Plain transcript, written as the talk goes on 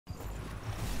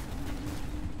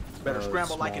Better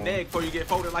scramble like an egg before you get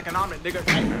folded like an omelet, nigga.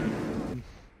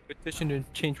 Petition to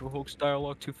change Hulk's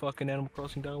dialogue to fucking Animal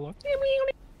Crossing dialogue.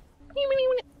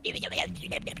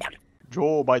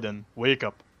 Joe Biden, wake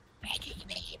up.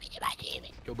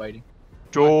 Joe Biden.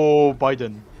 Joe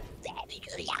Biden.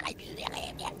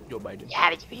 Joe Biden.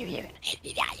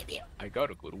 I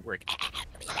gotta go to work.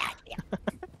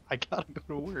 I gotta go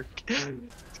to work. This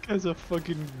guy's a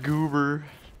fucking goober.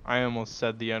 I almost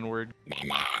said the N-word.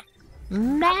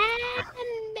 Then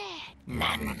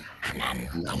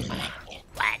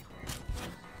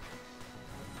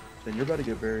you're about to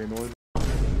get very annoyed.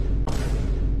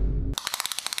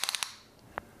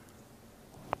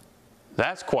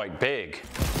 That's quite big.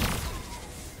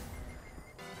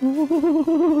 I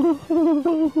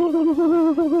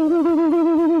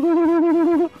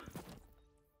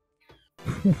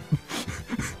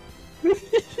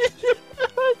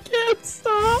can't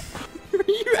stop. Are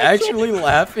you actually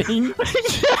laughing?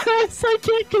 Yes, I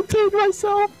can't contain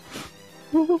myself.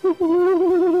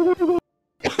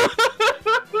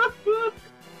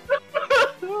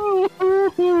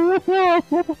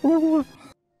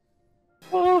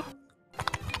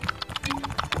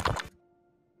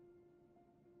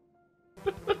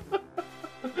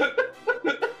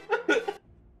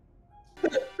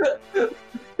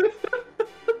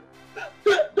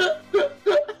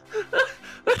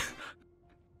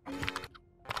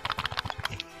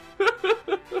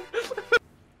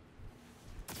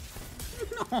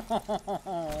 Oh,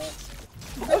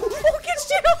 get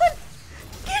shit on!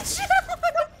 Get shit on!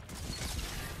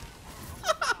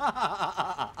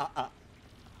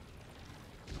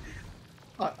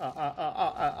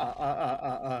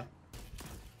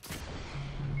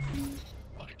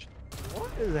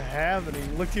 What is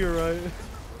happening? Look to your right.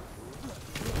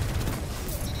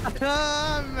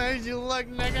 Made you look,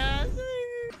 nigga.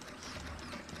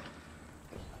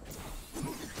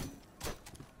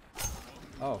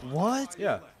 Oh. What?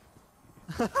 Yeah.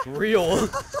 Real.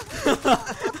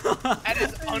 That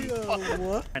is unfucking.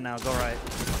 What? Right now, go right.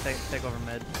 Take over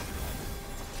mid.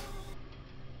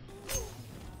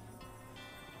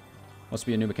 Must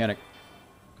be a new mechanic.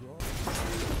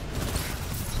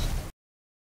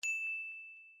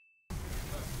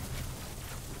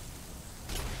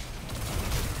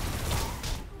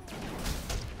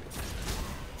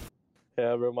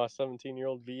 Yeah, bro, my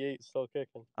 17-year-old V8 still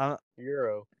kicking.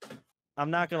 Euro. I'm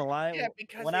not gonna lie. Yeah,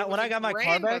 because when I got my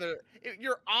car back,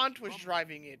 your aunt was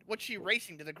driving it. What's she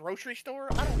racing to the grocery store?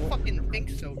 I don't fucking think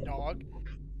so, dog.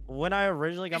 when I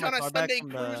originally got my car back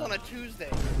from She's on a Sunday cruise on a Tuesday.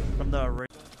 From the original.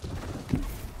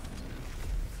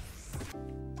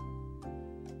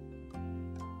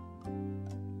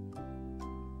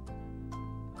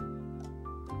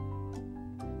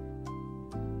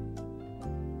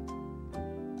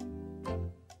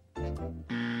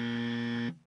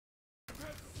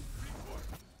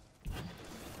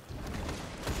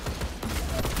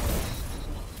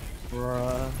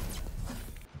 Bruh.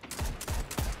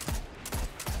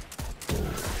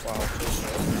 Wow.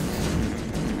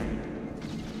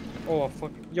 Oh,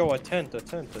 fuck. Yo, a tent.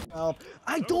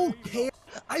 I don't care.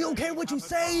 I don't care what you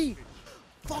say.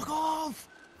 Fuck off.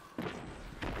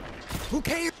 Who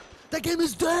cares? That game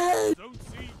is dead.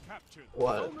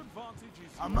 What?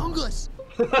 Among Us.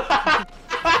 There's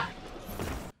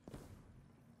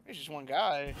just one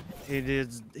guy. He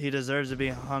deserves to be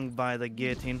hung by the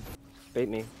guillotine. Bait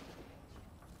me.